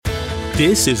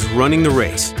This is Running the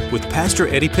Race with Pastor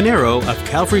Eddie Pinero of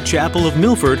Calvary Chapel of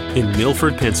Milford in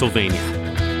Milford, Pennsylvania.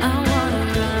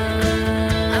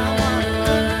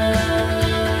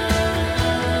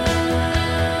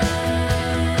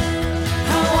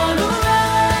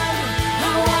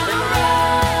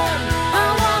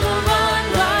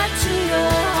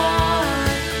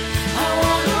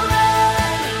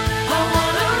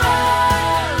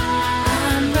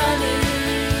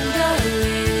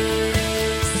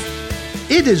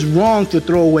 It is wrong to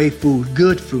throw away food,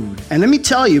 good food. And let me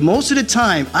tell you, most of the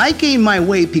time, I gained my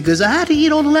weight because I had to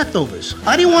eat all the leftovers.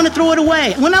 I didn't want to throw it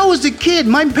away. When I was a kid,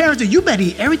 my parents said, you better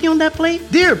eat everything on that plate.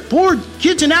 There, poor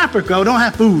kids in Africa don't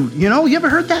have food. You know, you ever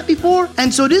heard that before?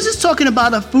 And so this is talking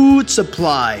about a food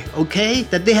supply, okay?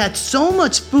 That they had so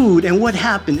much food, and what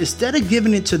happened? Instead of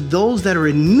giving it to those that are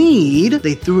in need,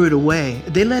 they threw it away.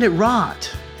 They let it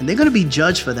rot. And they're going to be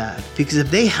judged for that, because if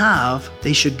they have,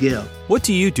 they should give. What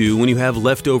do you do when you have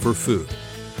leftover food?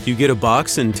 Do you get a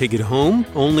box and take it home,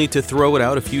 only to throw it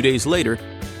out a few days later,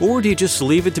 or do you just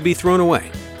leave it to be thrown away?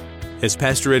 As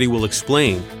Pastor Eddie will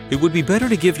explain, it would be better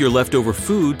to give your leftover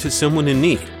food to someone in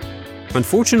need.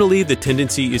 Unfortunately, the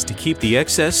tendency is to keep the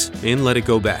excess and let it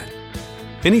go bad.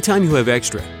 Anytime you have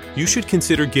extra, you should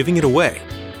consider giving it away,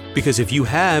 because if you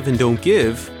have and don't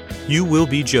give, you will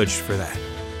be judged for that.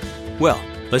 Well,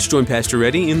 let's join Pastor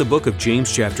Eddie in the book of James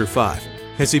chapter 5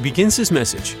 as he begins his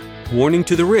message, warning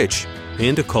to the rich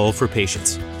and a call for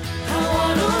patience.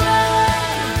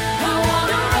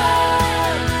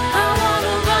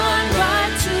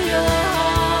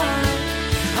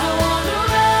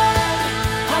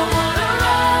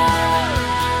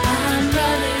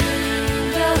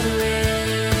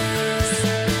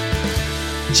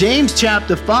 James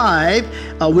chapter 5,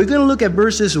 we're going to look at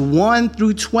verses 1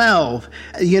 through 12.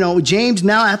 James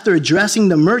now, after addressing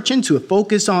the merchants who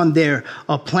focus on their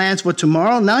plans for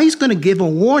tomorrow, now he's going to give a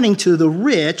warning to the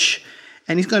rich,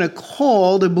 and he's going to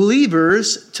call the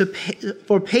believers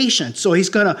for patience. So he's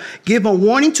going to give a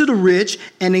warning to the rich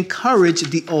and encourage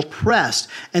the oppressed.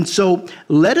 And so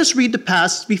let us read the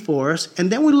passage before us,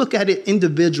 and then we look at it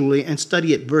individually and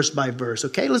study it verse by verse.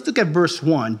 Okay, let's look at verse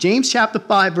 1. James chapter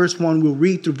 5, verse 1, we'll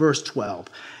read through verse 12.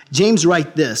 James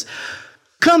writes this: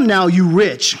 "Come now, you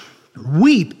rich,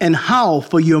 weep and howl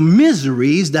for your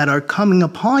miseries that are coming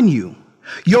upon you.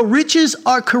 Your riches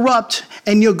are corrupt,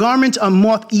 and your garments are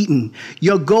moth-eaten.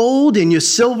 Your gold and your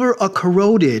silver are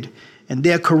corroded, and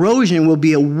their corrosion will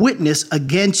be a witness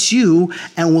against you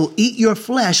and will eat your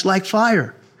flesh like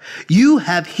fire. You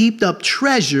have heaped up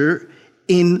treasure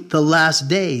in the last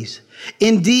days.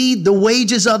 Indeed, the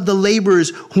wages of the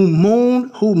laborers who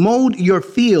mowed your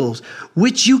fields,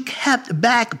 which you kept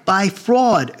back by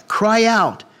fraud, cry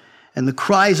out. And the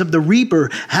cries of the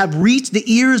reaper have reached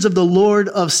the ears of the Lord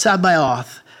of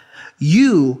Sabaoth.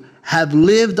 You have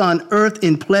lived on earth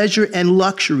in pleasure and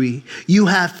luxury. You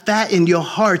have fattened your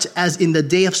hearts as in the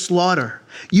day of slaughter.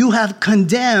 You have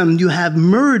condemned, you have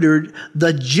murdered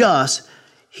the just.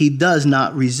 He does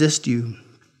not resist you.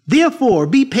 Therefore,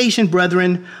 be patient,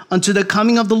 brethren, unto the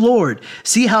coming of the Lord.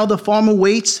 See how the farmer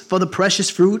waits for the precious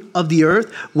fruit of the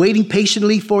earth, waiting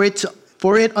patiently for it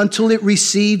until it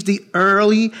receives the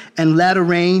early and latter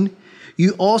rain.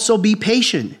 You also be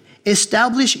patient.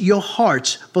 Establish your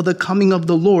hearts, for the coming of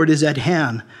the Lord is at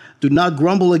hand. Do not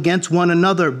grumble against one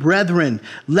another, brethren,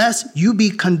 lest you be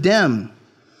condemned.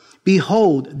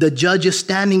 Behold, the judge is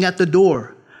standing at the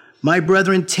door. My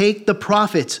brethren, take the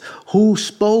prophets who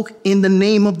spoke in the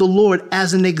name of the Lord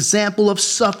as an example of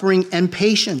suffering and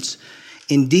patience.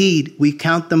 Indeed, we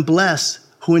count them blessed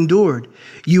who endured.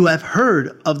 You have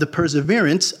heard of the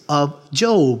perseverance of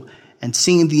Job and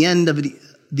seen the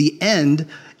end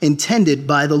intended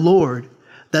by the Lord,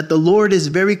 that the Lord is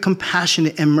very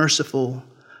compassionate and merciful.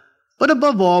 But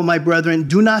above all, my brethren,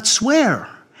 do not swear,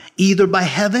 either by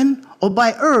heaven or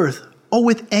by earth or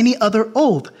with any other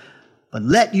oath. But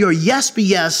let your yes be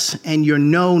yes and your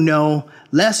no, no,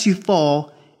 lest you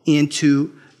fall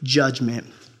into judgment."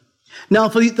 Now,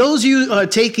 for those of you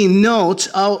taking notes,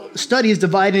 our study is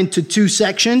divided into two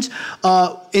sections.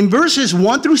 In verses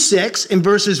 1 through 6,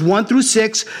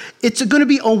 it's going to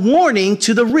be a warning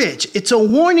to the rich. It's a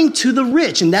warning to the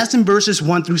rich, and that's in verses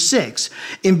 1 through 6.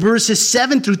 In verses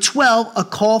 7 through 12, a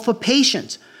call for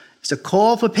patience. It's a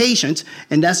call for patience,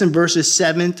 and that's in verses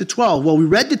 7 to 12. Well, we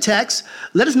read the text.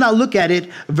 Let us now look at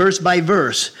it verse by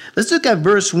verse. Let's look at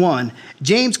verse 1.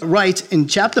 James writes in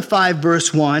chapter 5,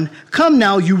 verse 1, "Come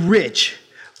now, you rich,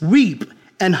 weep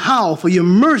and howl for your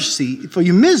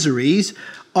miseries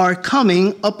are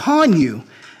coming upon you."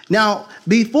 Now,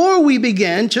 before we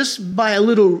begin, just by a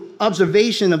little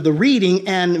observation of the reading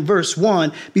and verse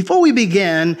 1, before we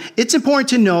begin, it's important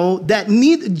to know that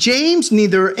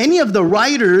neither any of the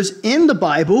writers in the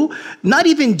Bible, not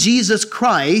even Jesus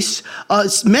Christ,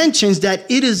 mentions that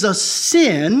it is a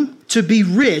sin to be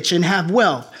rich and have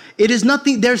wealth. There's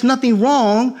nothing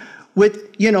wrong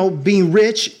with, being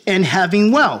rich and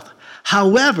having wealth.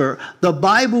 However, the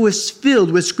Bible is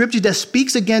filled with scripture that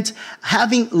speaks against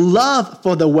having love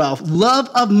for the wealth, love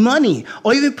of money,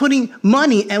 or even putting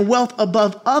money and wealth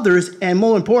above others, and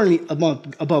more importantly,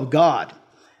 above God.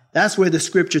 That's where the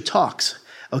scripture talks.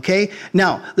 Okay?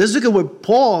 Now, let's look at what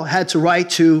Paul had to write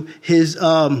to his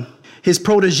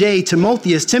protege,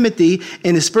 Timothy,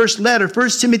 in his first letter, 1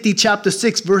 Timothy chapter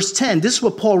 6, verse 10. This is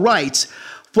what Paul writes.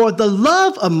 For the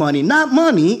love of money, not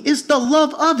money, is the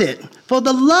love of it. For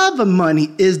the love of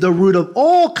money is the root of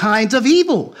all kinds of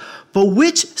evil, for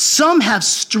which some have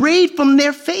strayed from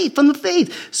the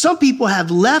faith. Some people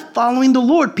have left following the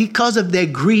Lord because of their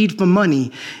greed for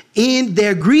money, in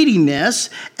their greediness,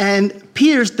 and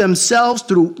pierced themselves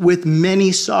through with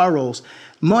many sorrows.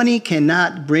 Money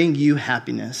cannot bring you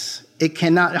happiness. It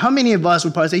cannot. How many of us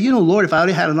would probably say, Lord, if I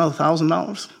only had another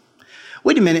 $1,000,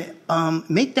 wait a minute,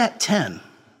 make that 10.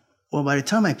 Well, by the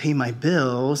time I pay my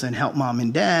bills and help mom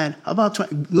and dad, how about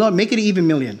 20? Lord, make it an even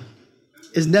million.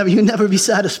 You'll never be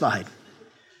satisfied.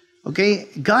 Okay?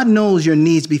 God knows your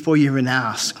needs before you even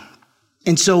ask.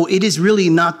 And so it is really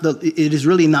not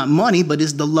money, but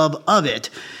it's the love of it.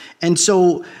 And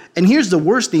here's the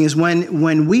worst thing is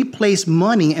when we place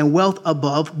money and wealth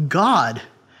above God.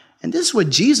 And this is what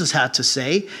Jesus had to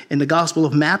say in the Gospel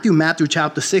of Matthew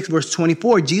chapter 6, verse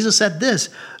 24. Jesus said this,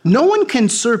 no one can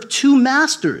serve two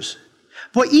masters,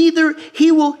 for either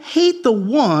he will hate the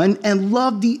one and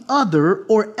love the other,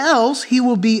 or else he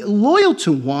will be loyal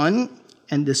to one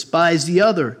and despise the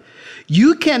other.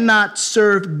 You cannot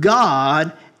serve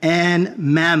God and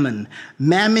mammon.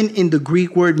 Mammon in the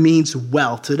Greek word means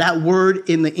wealth. So that word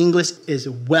in the English is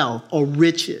wealth or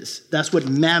riches. That's what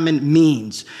mammon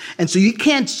means. And so you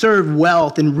can't serve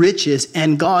wealth and riches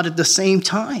and God at the same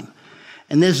time.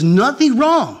 And there's nothing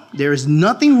wrong. There is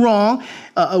nothing wrong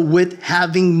with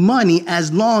having money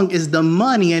as long as the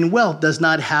money and wealth does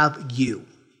not have you.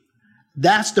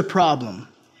 That's the problem.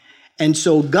 And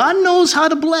so God knows how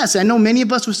to bless. I know many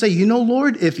of us will say,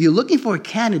 Lord, if you're looking for a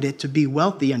candidate to be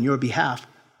wealthy on your behalf,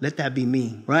 let that be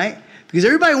me, right? Because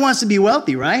everybody wants to be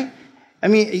wealthy, right? I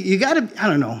mean, you got to, I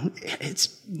don't know,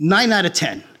 it's 9 out of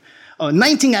 10, or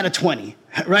 19 out of 20,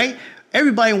 right?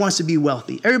 Everybody wants to be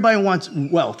wealthy. Everybody wants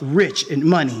wealth, rich, and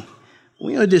money.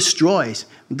 It destroys.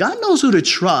 God knows who to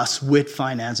trust with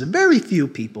finances. Very few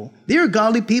people. There are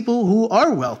godly people who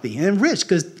are wealthy and rich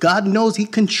because God knows he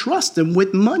can trust them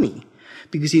with money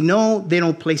because he knows they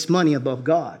don't place money above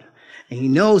God. And he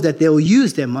knows that they'll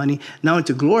use their money not only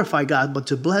to glorify God, but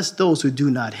to bless those who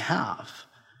do not have.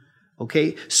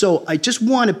 Okay? So I just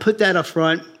want to put that up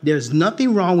front. There's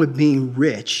nothing wrong with being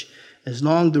rich as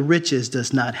long as the riches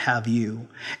does not have you.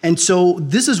 And so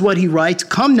this is what he writes.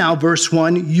 Come now, verse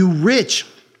 1, you rich.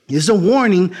 This is a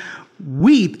warning.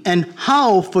 Weep and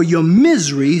howl for your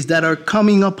miseries that are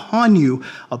coming upon you.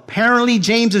 Apparently,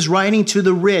 James is writing to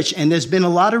the rich, and there's been a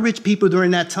lot of rich people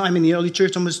during that time in the early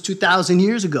church, almost 2,000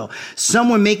 years ago. Some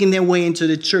were making their way into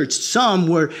the church. Some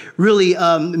were really,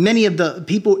 many of the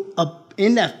people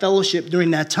in that fellowship during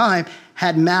that time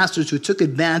had masters who took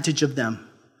advantage of them.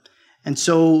 And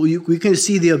so we can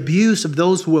see the abuse of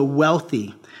those who are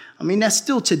wealthy. I mean, that's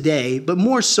still today, but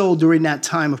more so during that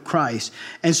time of Christ.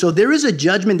 And so there is a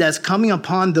judgment that's coming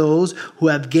upon those who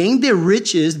have gained their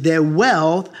riches, their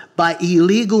wealth by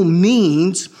illegal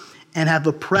means and have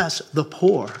oppressed the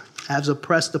poor,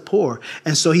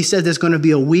 And so he says there's going to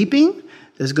be a weeping,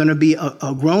 there's going to be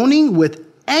a groaning with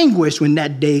anguish when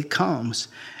that day comes.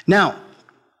 Now,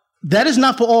 that is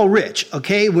not for all rich,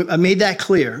 okay? I made that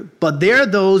clear. But there are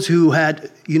those who had,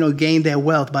 gained their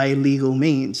wealth by illegal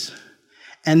means.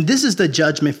 And this is the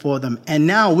judgment for them. And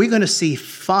now we're going to see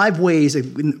 5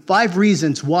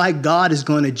 reasons why God is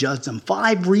going to judge them.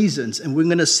 5 reasons. And we're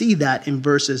going to see that in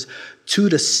verses 2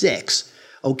 to 6,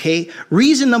 okay?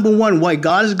 Reason number 1 why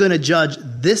God is going to judge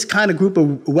this kind of group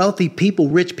of wealthy people,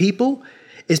 rich people,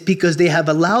 is because they have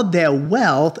allowed their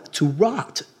wealth to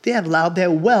rot.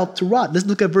 Let's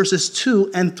look at verses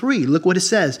 2 and 3. Look what it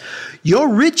says. Your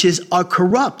riches are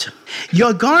corrupt.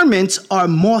 Your garments are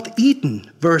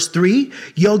moth-eaten. Verse 3.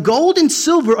 Your gold and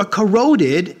silver are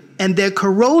corroded, and their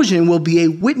corrosion will be a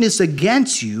witness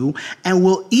against you and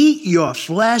will eat your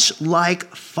flesh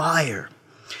like fire.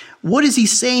 What is he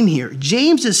saying here?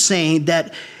 James is saying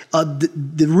that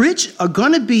The rich are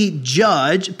going to be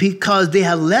judged because they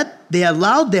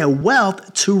allowed their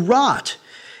wealth to rot.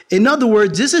 In other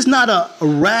words, this is not a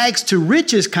rags to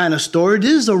riches kind of story.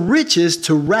 This is a riches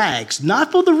to rags,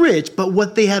 not for the rich, but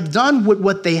what they have done with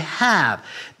what they have.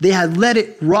 They have let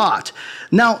it rot.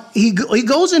 Now, he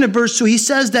goes into verse 2. He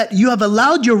says that you have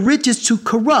allowed your riches to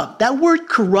corrupt. That word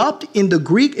corrupt in the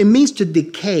Greek, it means to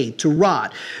decay, to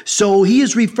rot. So he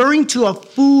is referring to a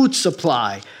food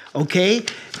supply, okay?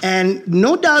 And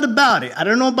no doubt about it, I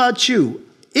don't know about you,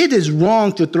 it is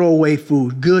wrong to throw away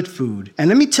food, good food. And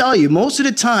let me tell you, most of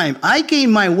the time, I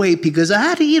gained my weight because I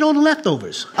had to eat all the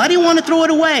leftovers. I didn't want to throw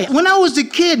it away. When I was a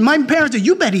kid, my parents said,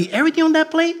 you better eat everything on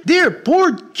that plate. There,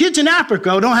 poor kids in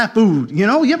Africa don't have food. You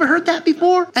know, you ever heard that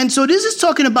before? And so this is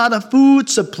talking about a food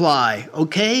supply,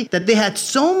 okay? That they had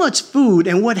so much food,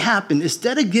 and what happened?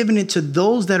 Instead of giving it to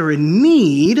those that are in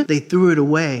need, they threw it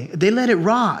away. They let it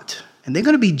rot. And they're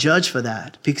going to be judged for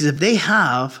that. Because if they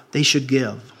have, they should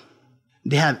give.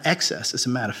 They have excess, as a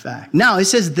matter of fact. Now, it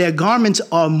says their garments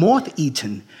are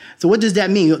moth-eaten. So what does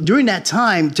that mean? During that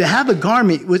time, to have a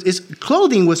garment,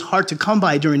 clothing was hard to come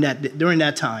by during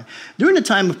that time. During the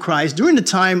time of Christ, during the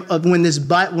time of when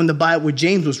the Bible, where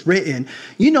James was written,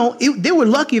 you know, they were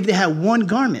lucky if they had one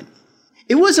garment.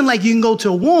 It wasn't like you can go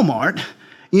to a Walmart,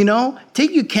 you know,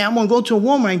 take your camel and go to a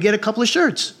Walmart and get a couple of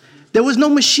shirts. There was no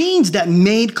machines that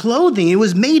made clothing. It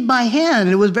was made by hand,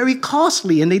 and it was very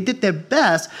costly, and they did their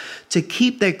best to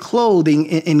keep their clothing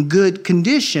in good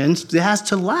conditions. It has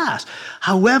to last.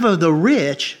 However, the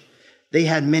rich, they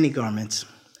had many garments,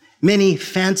 many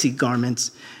fancy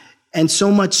garments, and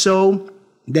so much so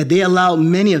that they allowed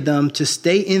many of them to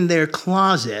stay in their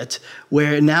closet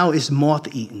where now is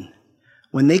moth-eaten,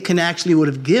 when they can actually would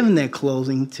have given their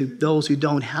clothing to those who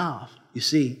don't have. You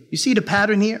see the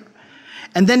pattern here?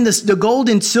 And then the gold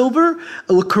and silver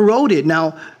were corroded.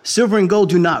 Now, silver and gold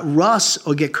do not rust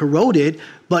or get corroded,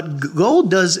 but gold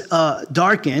does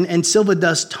darken and silver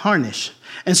does tarnish.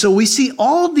 And so we see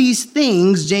all these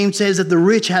things, James says, that the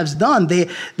rich have done.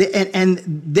 And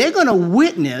they're going to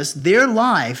witness their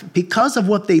life because of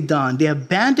what they've done. They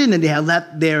abandoned and they have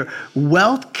let their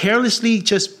wealth carelessly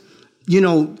just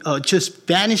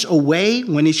vanish away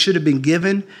when it should have been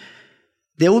given.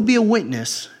 There will be a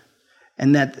witness,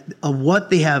 and that of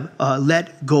what they have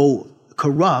let go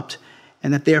corrupt,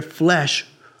 and that their flesh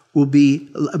will be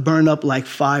burned up like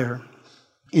fire.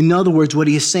 In other words, what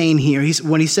he is saying here,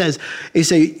 when he says,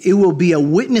 it will be a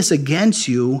witness against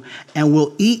you and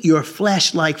will eat your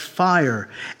flesh like fire.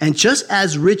 And just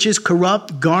as riches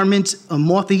corrupt, garments are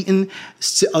moth-eaten,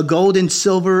 gold and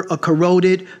silver are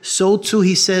corroded, so too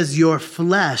he says your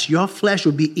flesh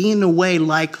will be eaten away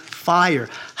like fire.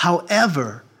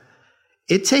 However,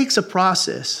 it takes a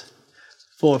process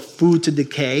for food to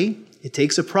decay. It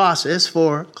takes a process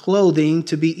for clothing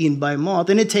to be eaten by moth.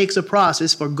 And it takes a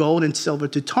process for gold and silver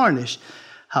to tarnish.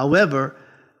 However,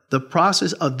 the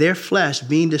process of their flesh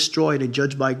being destroyed and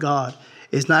judged by God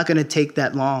is not going to take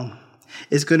that long.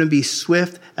 It's going to be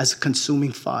swift as a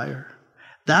consuming fire.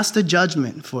 That's the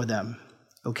judgment for them.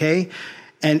 Okay?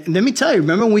 And let me tell you,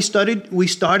 remember when we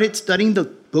started studying the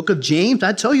book of James?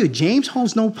 I tell you, James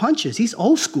holds no punches. He's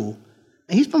old school.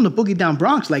 He's from the boogie down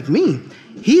Bronx like me.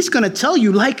 He's going to tell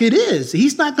you like it is.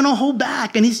 He's not going to hold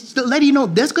back. And he's letting you know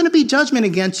there's going to be judgment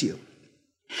against you.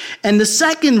 And the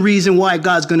second reason why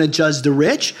God's going to judge the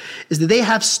rich is that they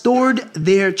have stored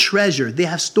their treasure. They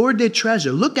have stored their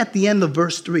treasure. Look at the end of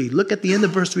verse 3. Look at the end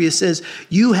of verse 3. It says,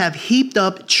 you have heaped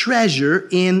up treasure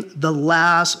in the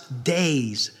last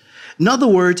days. In other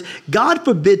words, God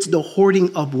forbids the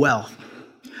hoarding of wealth.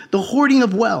 The hoarding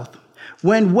of wealth,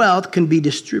 when wealth can be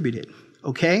distributed.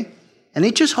 Okay? And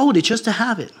they just hold it just to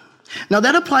have it. Now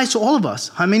that applies to all of us.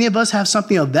 How many of us have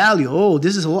something of value? Oh,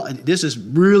 this is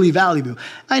really valuable.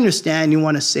 I understand you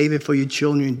want to save it for your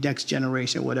children, next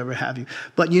generation, whatever have you.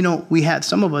 But you know,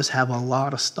 some of us have a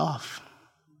lot of stuff,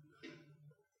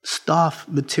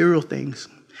 material things.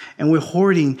 And we're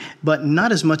hoarding, but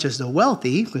not as much as the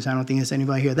wealthy, because I don't think there's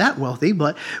anybody here that wealthy,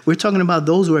 but we're talking about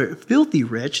those who are filthy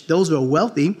rich, those who are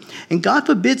wealthy, and God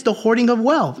forbids the hoarding of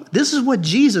wealth. This is what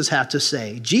Jesus had to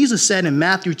say. Jesus said in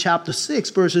Matthew chapter 6,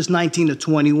 verses 19 to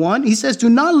 21, he says, do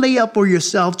not lay up for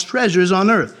yourselves treasures on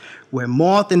earth, where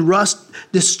moth and rust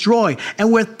destroy,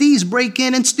 and where thieves break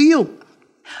in and steal.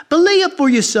 But lay up for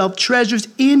yourself treasures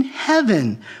in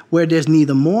heaven, where there's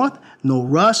neither moth nor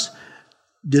rust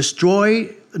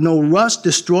destroyed,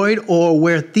 or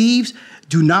where thieves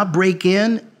do not break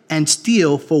in and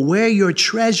steal. For where your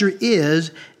treasure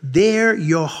is, there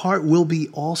your heart will be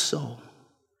also.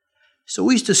 So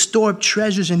we used to store up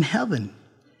treasures in heaven,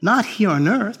 not here on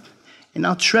earth. And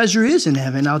our treasure is in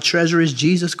heaven. Our treasure is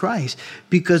Jesus Christ.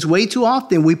 Because way too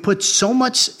often we put so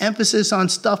much emphasis on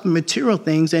stuff and material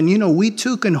things. And, we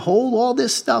too can hold all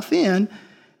this stuff in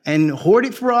and hoard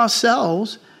it for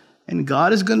ourselves. And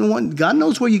God is going to want, God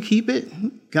knows where you keep it.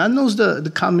 God knows the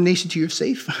combination to your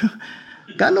safe.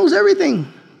 God knows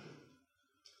everything.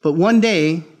 But one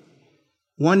day,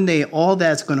 all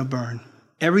that's going to burn.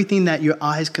 Everything that your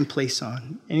eyes can place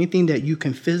on, anything that you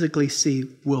can physically see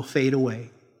will fade away.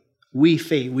 We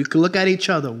fade. We could look at each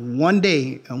other one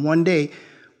day,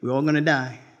 we're all going to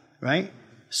die, right?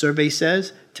 Survey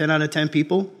says 10 out of 10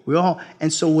 people,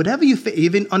 and so whatever you,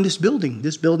 even on this building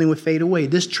will fade away.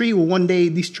 These trees will one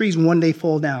day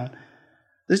fall down.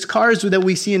 These cars that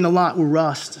we see in the lot will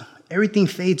rust. Everything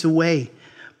fades away.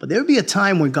 But there will be a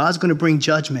time when God's going to bring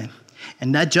judgment.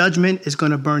 And that judgment is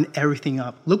going to burn everything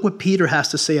up. Look what Peter has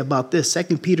to say about this.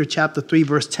 2 Peter chapter 3,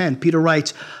 verse 10. Peter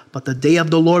writes, "But the day of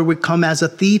the Lord will come as a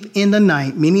thief in the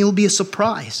night," meaning it will be a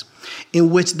surprise, "in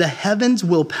which the heavens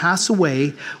will pass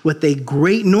away with a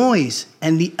great noise,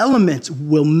 and the elements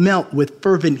will melt with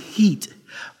fervent heat.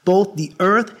 Both the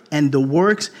earth and the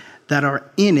works that are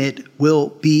in it will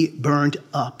be burned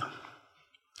up."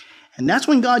 And that's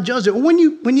when God judges it. When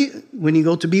you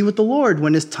go to be with the Lord,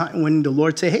 when the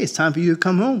Lord say, "Hey, it's time for you to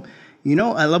come home."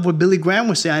 I love what Billy Graham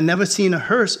would say. I never seen a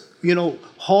hearse,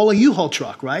 haul a U-Haul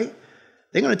truck, right?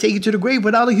 They're going to take you to the grave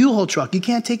without a U-Haul truck. You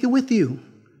can't take it with you.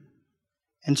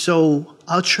 And so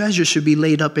our treasure should be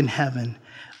laid up in heaven.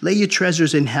 Lay your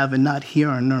treasures in heaven, not here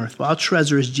on earth. For our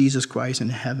treasure is Jesus Christ in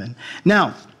heaven.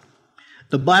 Now,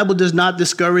 the Bible does not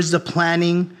discourage the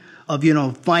planning of,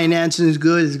 finances is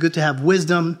good. It's good to have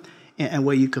wisdom. And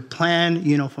where you could plan,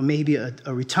 for maybe a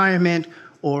retirement,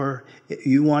 or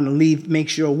you want to make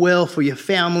sure a will for your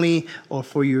family or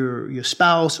for your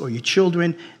spouse or your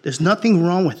children. There's nothing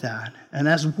wrong with that. And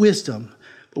that's wisdom.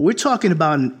 But we're talking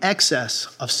about an excess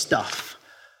of stuff.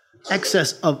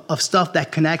 Excess of stuff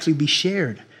that can actually be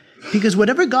shared. Because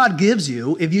whatever God gives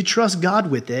you, if you trust God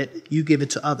with it, you give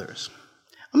it to others.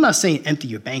 I'm not saying empty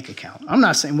your bank account.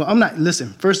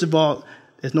 Listen, first of all,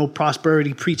 there's no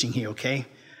prosperity preaching here, okay?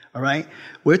 All right?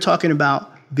 We're talking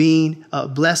about being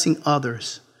blessing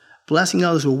others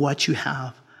with what you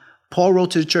have. Paul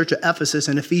wrote to the church of Ephesus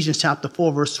in Ephesians chapter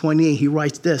 4, verse 28. He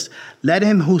writes this: "Let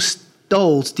him who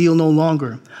stole steal no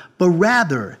longer, but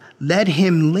rather let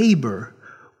him labor,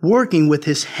 working with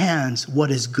his hands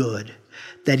what is good,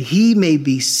 that he may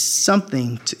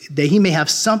have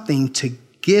something to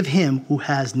give him who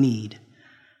has need."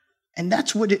 And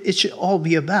that's what it should all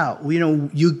be about.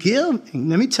 You give,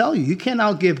 let me tell you, you can't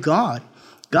outgive God.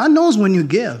 God knows when you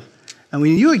give. And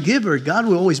when you're a giver, God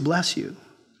will always bless you.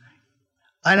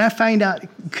 And I find out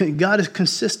God is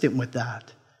consistent with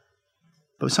that.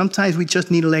 But sometimes we just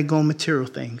need to let go of material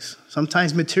things.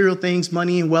 Sometimes material things,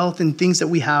 money and wealth and things that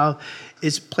we have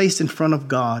is placed in front of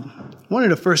God. One of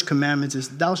the first commandments is,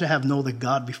 "Thou shalt have no other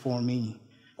God before me."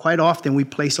 Quite often we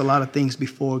place a lot of things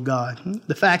before God.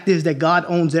 The fact is that God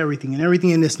owns everything, and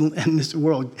everything in this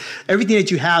world, everything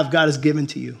that you have, God has given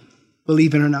to you.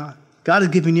 Believe it or not. God has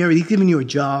given you everything. He's given you a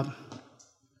job.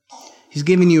 He's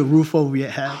given you a roof over your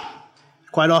head.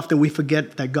 Quite often we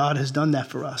forget that God has done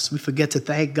that for us. We forget to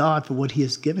thank God for what he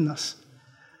has given us.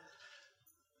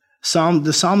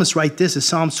 The psalmist writes this in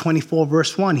Psalms 24,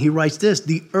 verse 1. He writes this: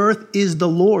 "The earth is the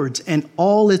Lord's and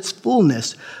all its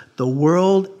fullness, the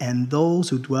world and those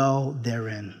who dwell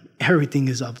therein." Everything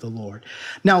is of the Lord.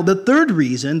 Now, the third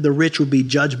reason the rich will be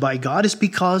judged by God is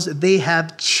because they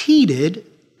have cheated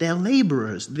their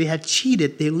laborers. They had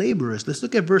cheated their laborers. Let's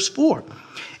look at verse 4.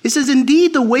 It says,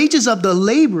 "Indeed, the wages of the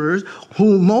laborers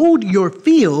who mowed your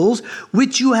fields,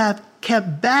 which you have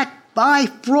kept back by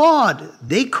fraud,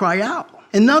 they cry out."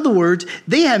 In other words,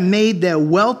 they have made their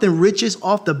wealth and riches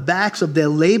off the backs of their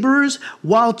laborers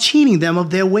while cheating them of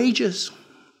their wages.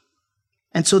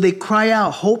 And so they cry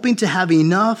out, hoping to have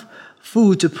enough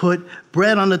food to put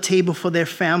bread on the table for their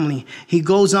family. He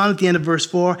goes on at the end of verse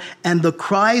 4, "And the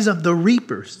cries of the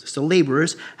reapers," the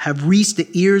laborers, "have reached the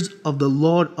ears of the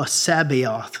Lord of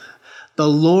Sabaoth." The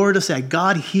Lord of Sabaoth.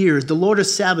 God hears. The Lord of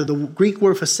Sabaoth. The Greek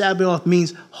word for Sabaoth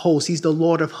means host. He's the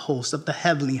Lord of hosts, of the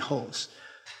heavenly hosts.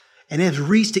 And it has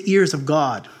reached the ears of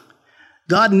God.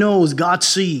 God knows. God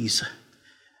sees.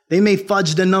 They may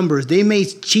fudge the numbers. They may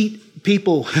cheat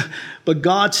people, but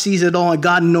God sees it all and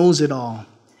God knows it all.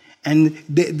 And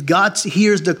God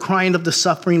hears the crying of the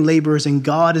suffering laborers, and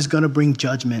God is going to bring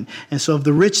judgment. And so if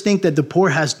the rich think that the poor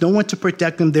has no one to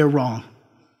protect them, they're wrong.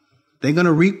 They're going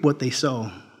to reap what they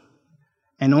sow.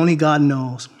 And only God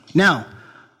knows. Now,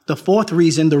 the fourth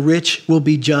reason the rich will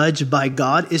be judged by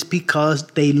God is because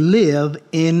they live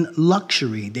in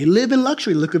luxury. They live in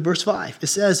luxury. Look at verse 5. It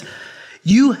says,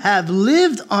 You have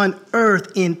lived on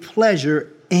earth in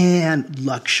pleasure and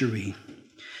luxury.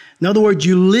 In other words,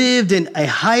 you lived in a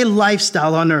high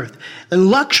lifestyle on earth.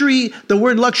 And luxury, the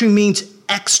word luxury means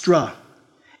extra.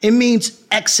 It means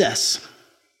excess.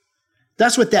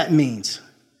 That's what that means.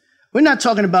 We're not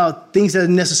talking about things that are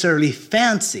necessarily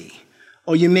fancy,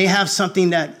 or you may have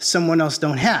something that someone else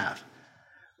don't have.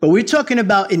 But we're talking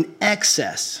about an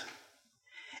excess.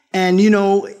 And,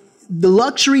 the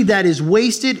luxury that is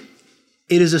wasted,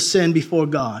 it is a sin before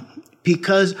God.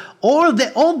 Because all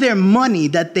their money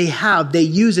that they have, they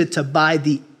use it to buy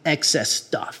the excess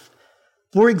stuff.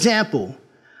 For example,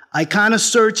 I kind of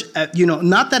search,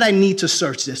 not that I need to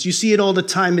search this. You see it all the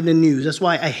time in the news. That's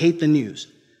why I hate the news.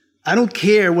 I don't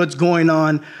care what's going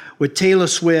on with Taylor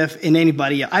Swift and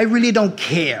anybody else. I really don't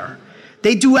care.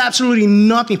 They do absolutely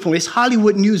nothing for me. It's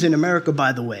Hollywood news in America,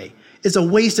 by the way. It's a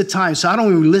waste of time, so I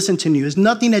don't even listen to news. It's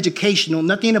nothing educational,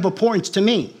 nothing of importance to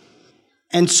me.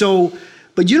 And so,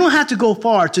 but you don't have to go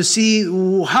far to see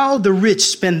how the rich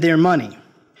spend their money.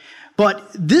 But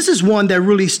this is one that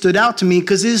really stood out to me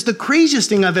because it is the craziest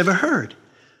thing I've ever heard.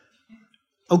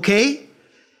 Okay?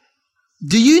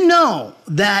 Do you know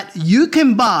that you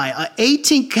can buy an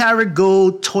 18-karat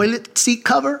gold toilet seat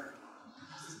cover?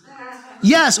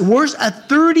 Yes, worth at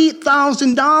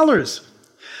 $30,000.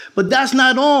 But that's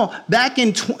not all. Back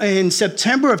in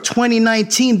September of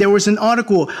 2019, there was an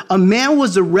article. A man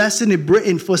was arrested in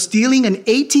Britain for stealing an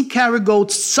 18-karat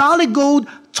gold, solid gold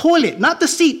toilet. Not the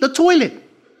seat, the toilet.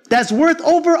 That's worth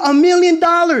over $1 million.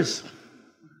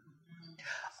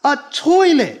 A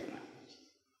toilet.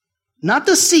 Not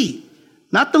the seat,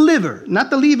 not the lever, not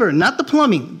the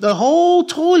plumbing. The whole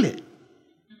toilet.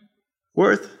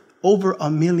 Worth over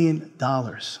 $1 million.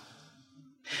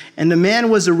 And the man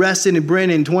was arrested in Britain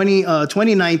in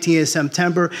 2019 in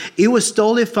September. It was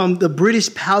stolen from the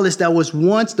British palace that was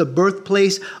once the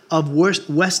birthplace of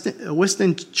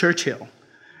Winston Churchill.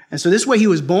 And so this is where he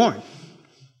was born.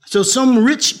 So some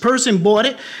rich person bought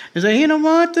it and said, you know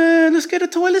what, let's get a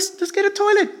toilet. Let's get a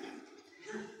toilet.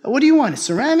 What do you want?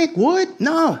 Ceramic, wood?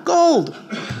 No, gold.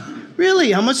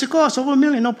 Really? How much it cost? Over $1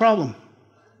 million, no problem.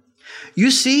 You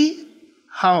see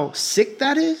how sick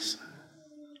that is?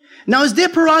 Now, it's their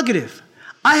prerogative.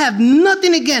 I have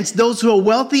nothing against those who are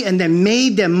wealthy and that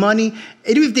made their money.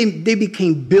 Even if they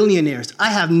became billionaires,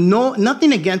 I have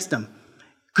nothing against them.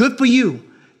 Good for you.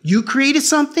 You created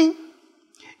something.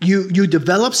 You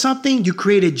developed something. You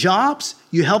created jobs.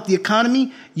 You helped the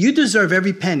economy. You deserve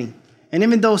every penny. And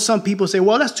even though some people say,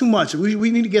 well, that's too much. We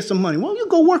need to get some money. Well, you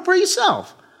go work for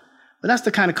yourself. But that's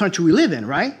the kind of country we live in,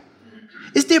 right?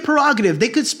 It's their prerogative. They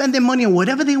could spend their money on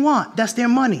whatever they want. That's their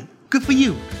money. Good for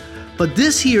you. But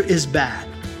this here is bad.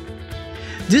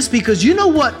 This because you know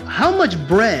what? How much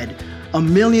bread $1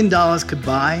 million could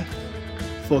buy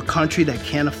for a country that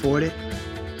can't afford it?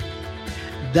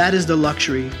 That is the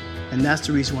luxury, and that's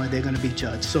the reason why they're going to be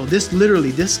judged. So this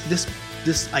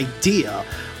idea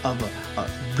of a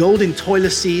golden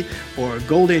toilet seat or a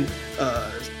golden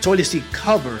toilet seat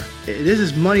cover, this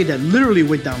is money that literally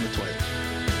went down the toilet.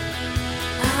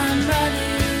 I'm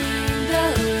running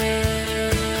the race.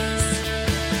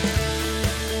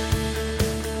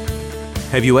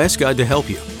 Have you asked God to help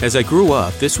you? As I grew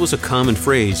up, this was a common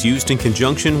phrase used in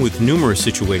conjunction with numerous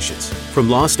situations, from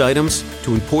lost items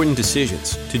to important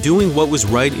decisions to doing what was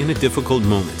right in a difficult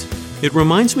moment. It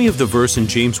reminds me of the verse in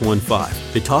James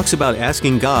 1:5 that talks about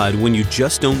asking God when you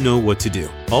just don't know what to do.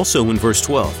 Also in verse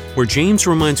 12, where James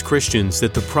reminds Christians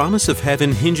that the promise of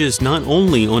heaven hinges not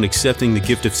only on accepting the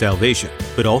gift of salvation,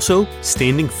 but also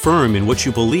standing firm in what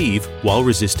you believe while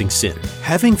resisting sin.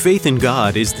 Having faith in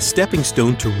God is the stepping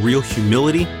stone to real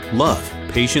humility, love,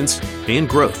 patience, and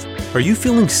growth. Are you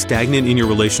feeling stagnant in your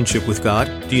relationship with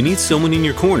God? Do you need someone in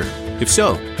your corner? If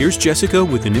so, here's Jessica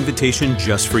with an invitation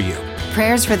just for you.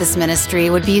 Prayers for this ministry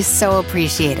would be so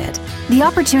appreciated. The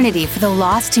opportunity for the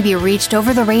lost to be reached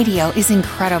over the radio is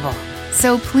incredible.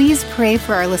 So please pray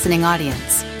for our listening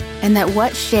audience and that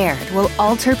what's shared will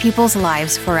alter people's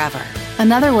lives forever.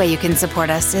 Another way you can support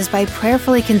us is by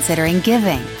prayerfully considering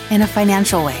giving in a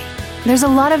financial way. There's a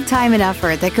lot of time and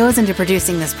effort that goes into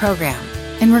producing this program,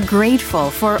 and we're grateful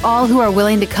for all who are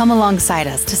willing to come alongside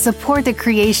us to support the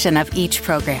creation of each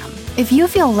program. If you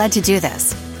feel led to do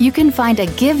this, you can find a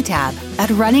Give tab at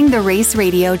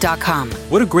runningtheraceradio.com.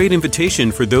 What a great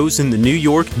invitation for those in the New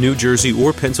York, New Jersey,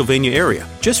 or Pennsylvania area.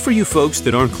 Just for you folks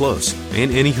that aren't close, and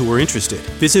any who are interested.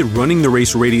 Visit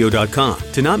runningtheraceradio.com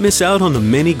to not miss out on the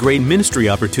many great ministry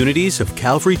opportunities of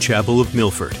Calvary Chapel of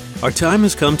Milford. Our time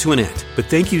has come to an end, but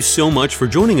thank you so much for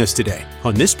joining us today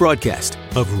on this broadcast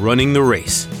of Running the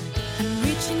Race.